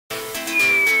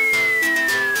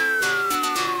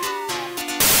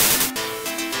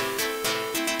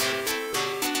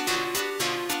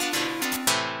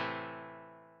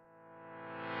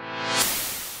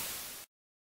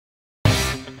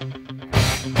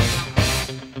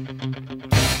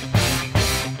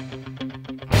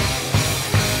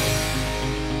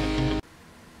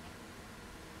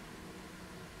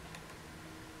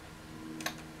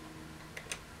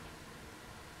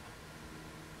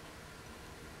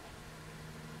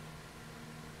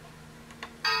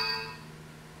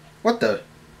What the?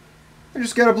 I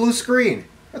just got a blue screen.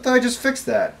 I thought I just fixed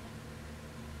that.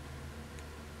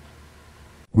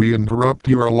 We interrupt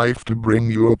your life to bring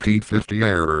you a P50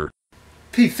 error.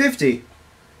 P50?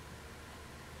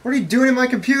 What are you doing in my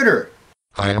computer?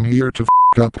 I am here to f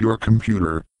up your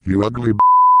computer, you ugly b****.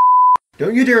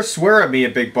 Don't you dare swear at me, a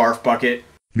big barf bucket.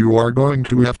 You are going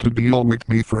to have to deal with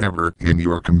me forever in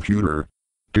your computer.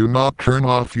 Do not turn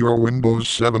off your Windows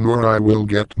 7 or I will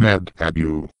get mad at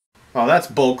you. Oh, that's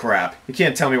bullcrap. You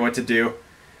can't tell me what to do.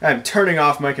 I'm turning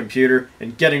off my computer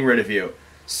and getting rid of you.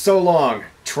 So long,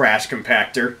 trash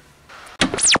compactor.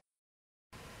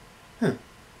 Huh.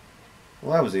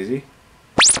 Well, that was easy.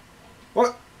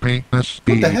 What? Penis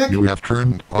What the heck? You have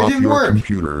turned off your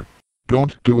computer.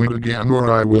 Don't do it again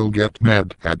or I will get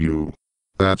mad at you.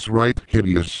 That's right,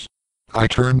 hideous. I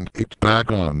turned it back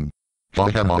on.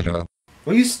 Haha.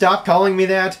 Will you stop calling me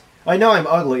that? I know I'm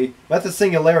ugly. That's a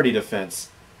singularity defense.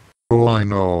 Oh, I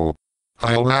know.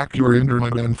 I'll hack your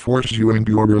internet and force you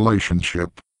into your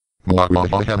relationship. Oh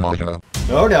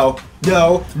no.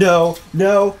 No, no,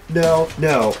 no, no,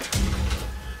 no.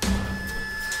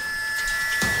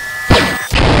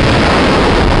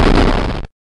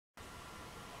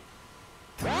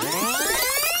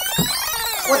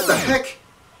 What the heck?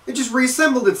 It just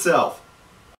reassembled itself.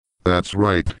 That's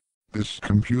right. This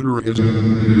computer is...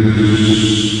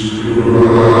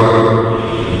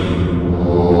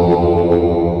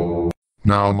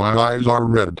 Now my eyes are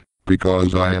red,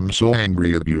 because I am so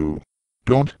angry at you.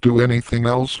 Don't do anything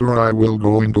else or I will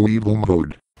go into evil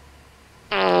mode.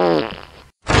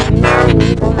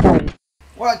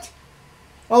 What?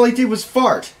 All I did was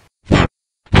fart.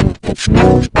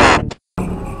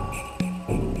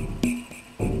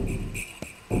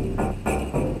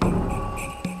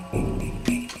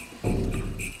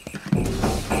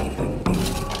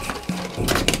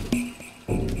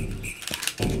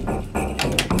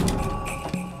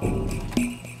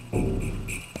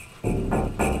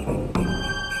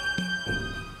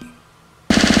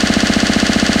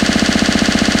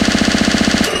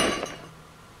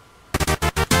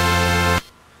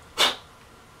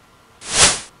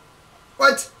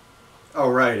 What? Oh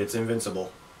right, it's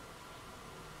invincible.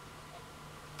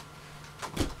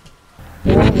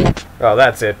 Oh,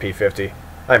 that's it, P50.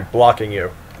 I'm blocking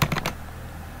you.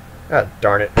 Ah,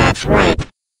 darn it. That's right.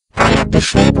 I have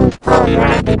disabled all your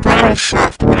antivirus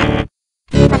software,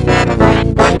 even your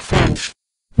annoying bite fence.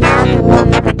 Now you will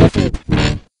never defeat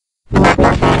me.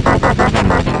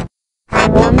 I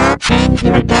will now change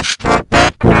your desktop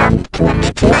background to a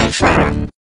Meteor Sun.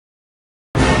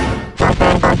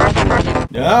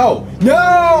 No!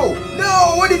 No!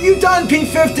 No! What have you done,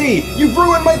 P50? You've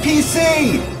ruined my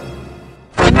PC!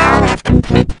 I now have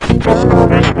complete control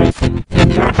over everything in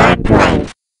your hard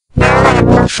drive. Now I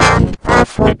will send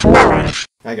off with yours.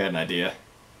 I got an idea.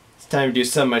 It's time to do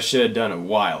something I should have done a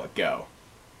while ago.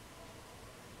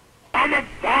 I'm a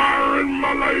fire in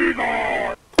my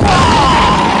laser!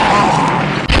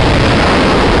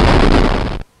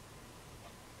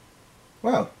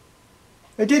 Wow.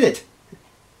 I did it!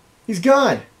 He's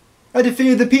gone! I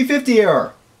defeated the P50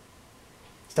 error!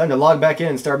 It's time to log back in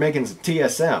and start making some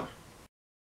TSM.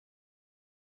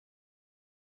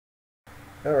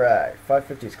 Alright,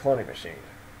 550's cloning machine.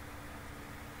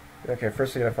 Okay,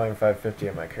 first I gotta find 550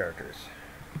 of my characters.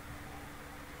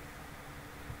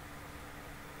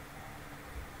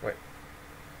 Wait.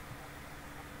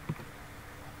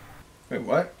 Wait,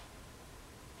 what?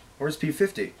 Where's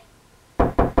P50?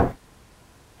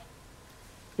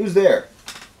 Who's there?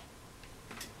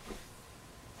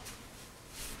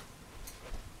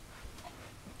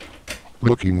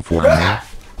 Looking for me?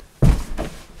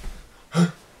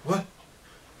 What?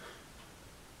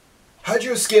 How'd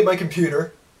you escape my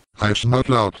computer? I snuck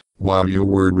out while you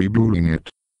were rebooting it.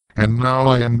 And now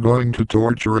I am going to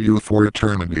torture you for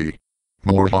eternity.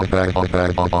 More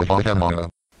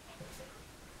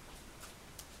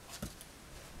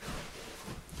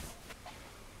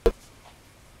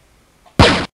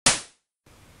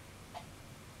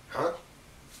Huh?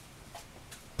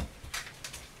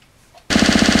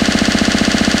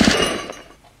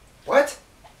 What?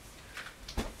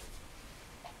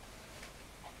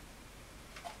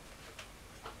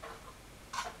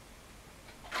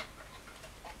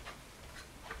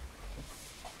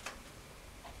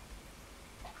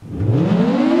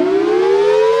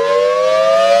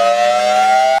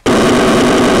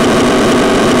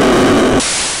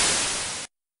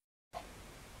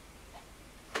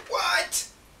 What?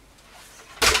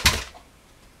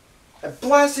 I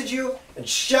blasted you and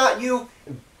shot you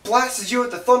and blasted you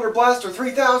with the Thunder Blaster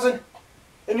 3000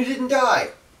 and you didn't die.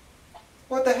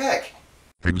 What the heck?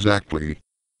 Exactly.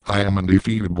 I am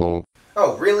undefeatable.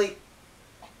 Oh, really?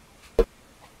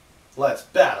 Let's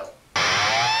battle.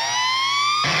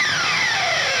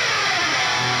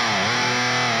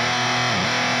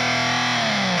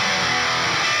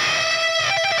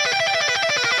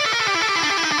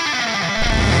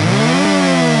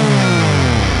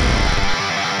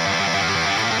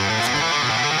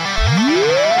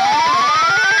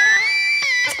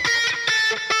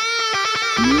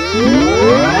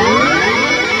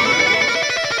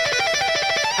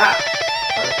 Ha!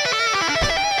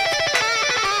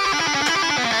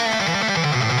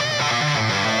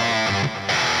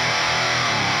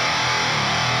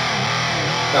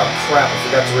 Oh crap, I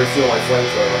forgot to refuel my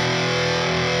flamethrower.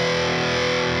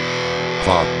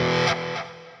 Fuck.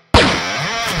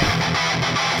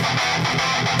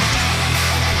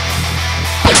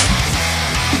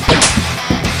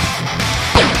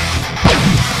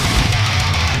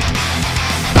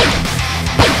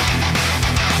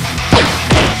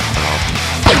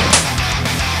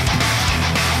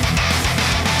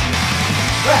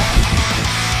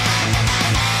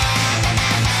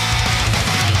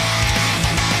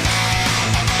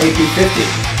 P50.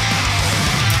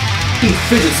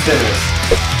 Fidget spinners.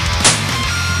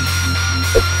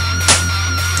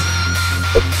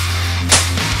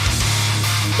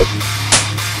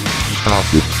 Stop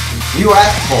it. You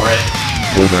asked for it.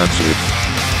 Well, that's it.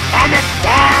 I'm a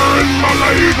firing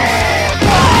Malaygon!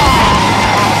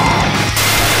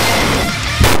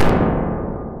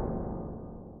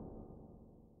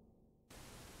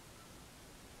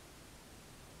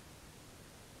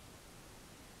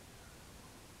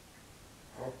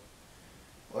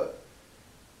 What?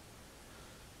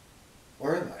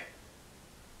 Where am I?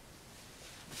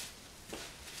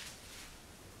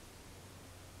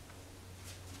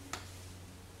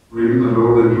 Bring the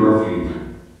door at your feet.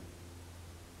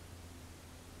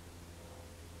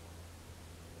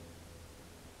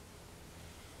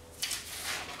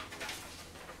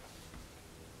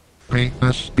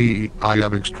 P50, I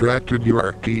have extracted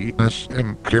your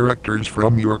TSM characters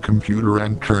from your computer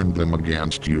and turned them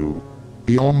against you.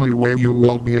 The only way you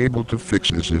will be able to fix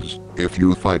this is if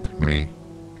you fight me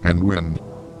and win.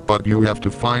 But you have to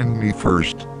find me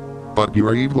first. But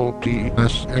your evil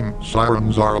TSM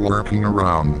sirens are lurking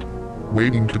around,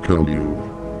 waiting to kill you.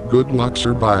 Good luck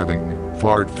surviving,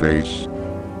 fart face.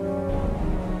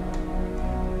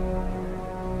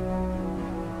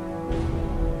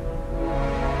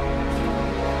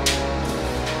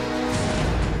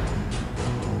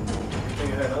 I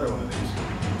think I had another one of these.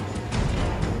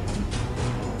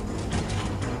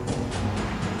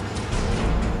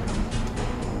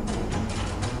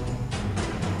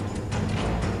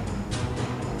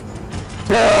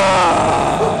 Ah!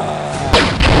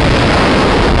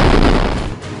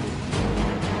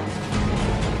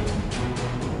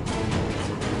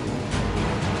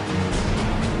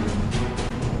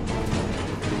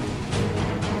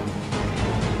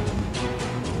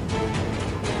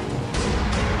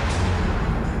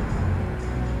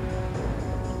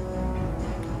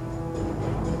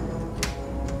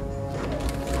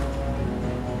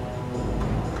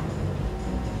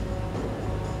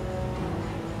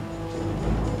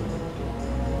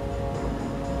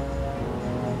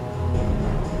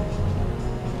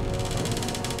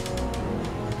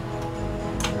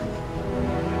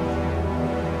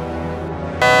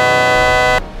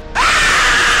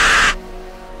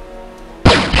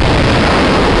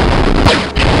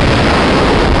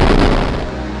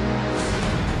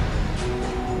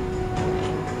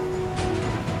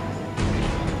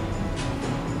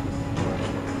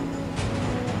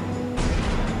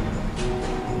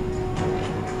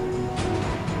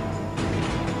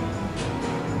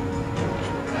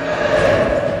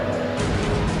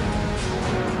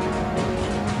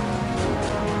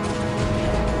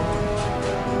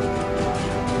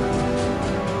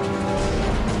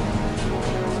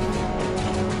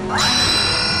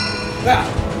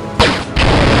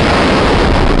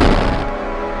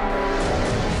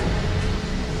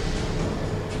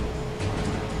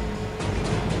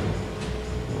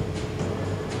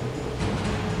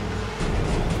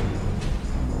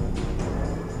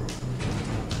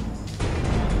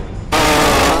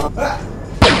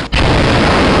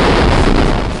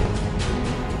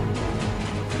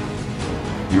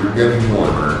 You're getting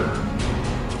warmer.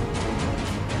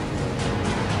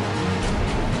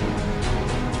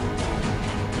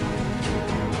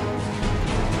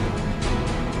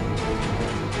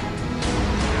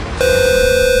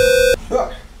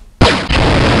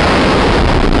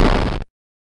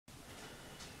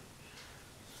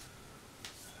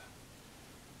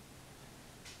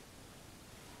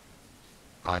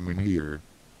 I'm in here.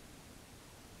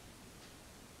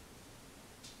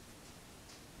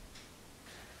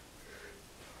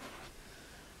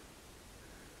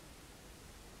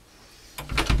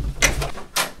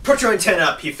 Put your antenna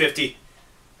up, P50.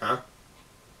 Huh?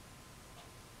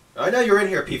 I know you're in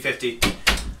here, P50.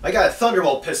 I got a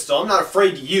Thunderbolt pistol. I'm not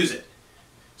afraid to use it.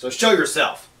 So show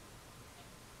yourself.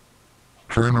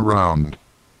 Turn around.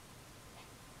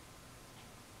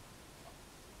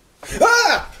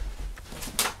 Ah!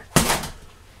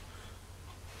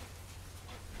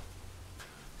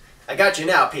 I got you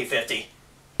now, P50.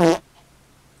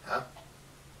 Huh?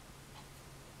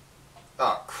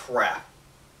 Oh, crap.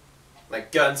 My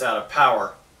gun's out of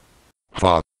power.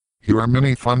 Fuck. Your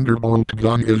mini Thunderbolt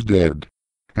gun is dead.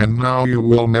 And now you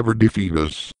will never defeat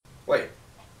us. Wait,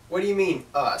 what do you mean,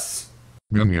 us?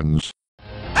 Minions.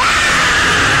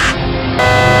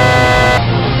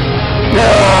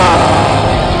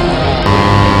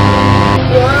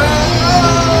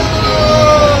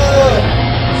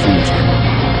 Fooled him.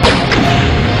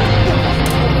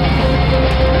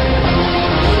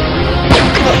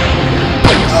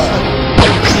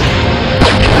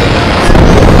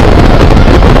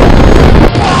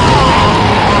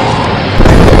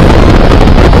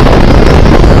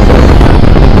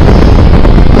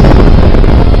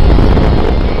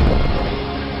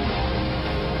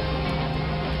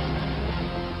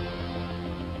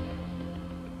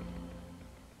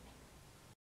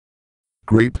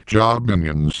 Great job,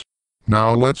 minions.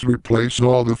 Now let's replace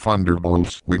all the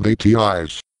Thunderbolts with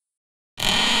ATIs.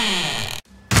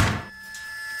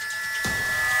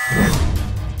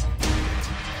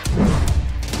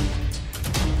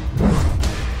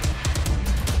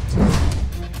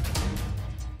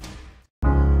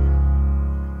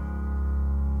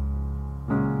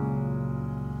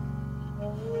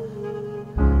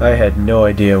 I had no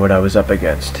idea what I was up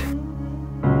against.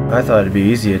 I thought it'd be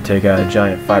easy to take out a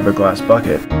giant fiberglass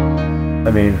bucket.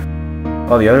 I mean,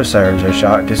 all the other sirens I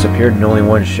shot disappeared in only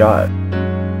one shot.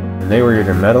 And they were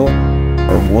either metal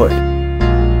or wood.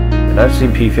 And I've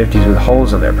seen P50s with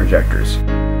holes in their projectors.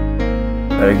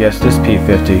 But I guess this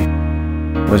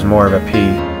P50 was more of a P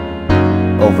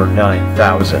over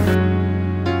 9,000.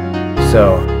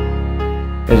 So,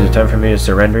 is it time for me to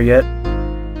surrender yet?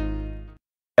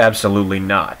 Absolutely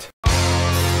not.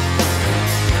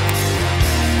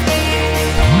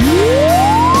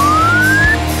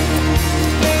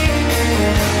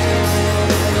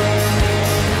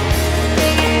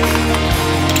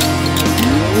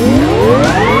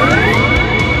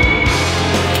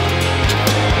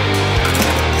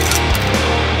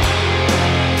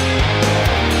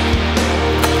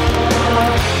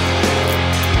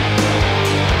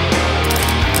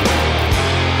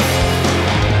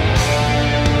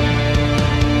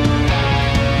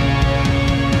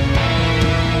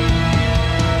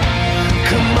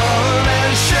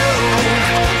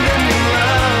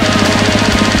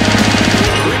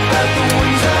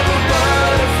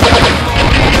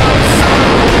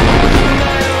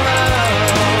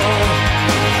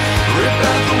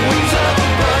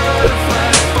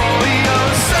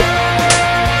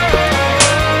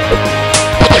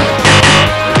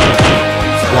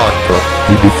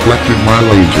 He deflected my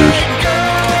lasers.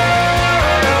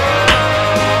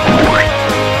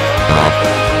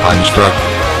 I'm stuck.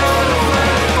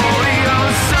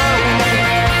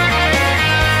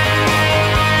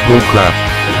 Oh crap.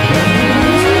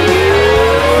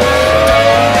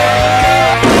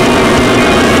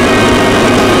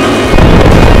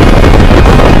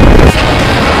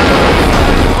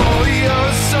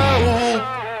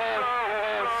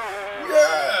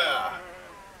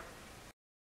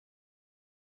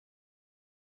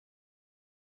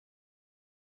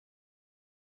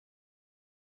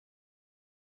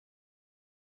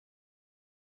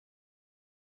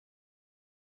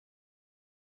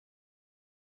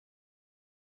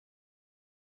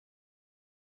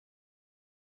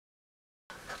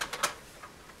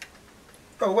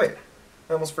 Oh wait,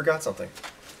 I almost forgot something.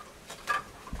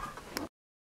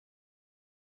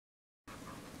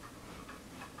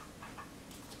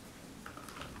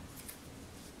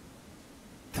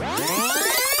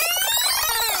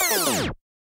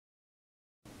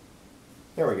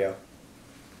 There we go.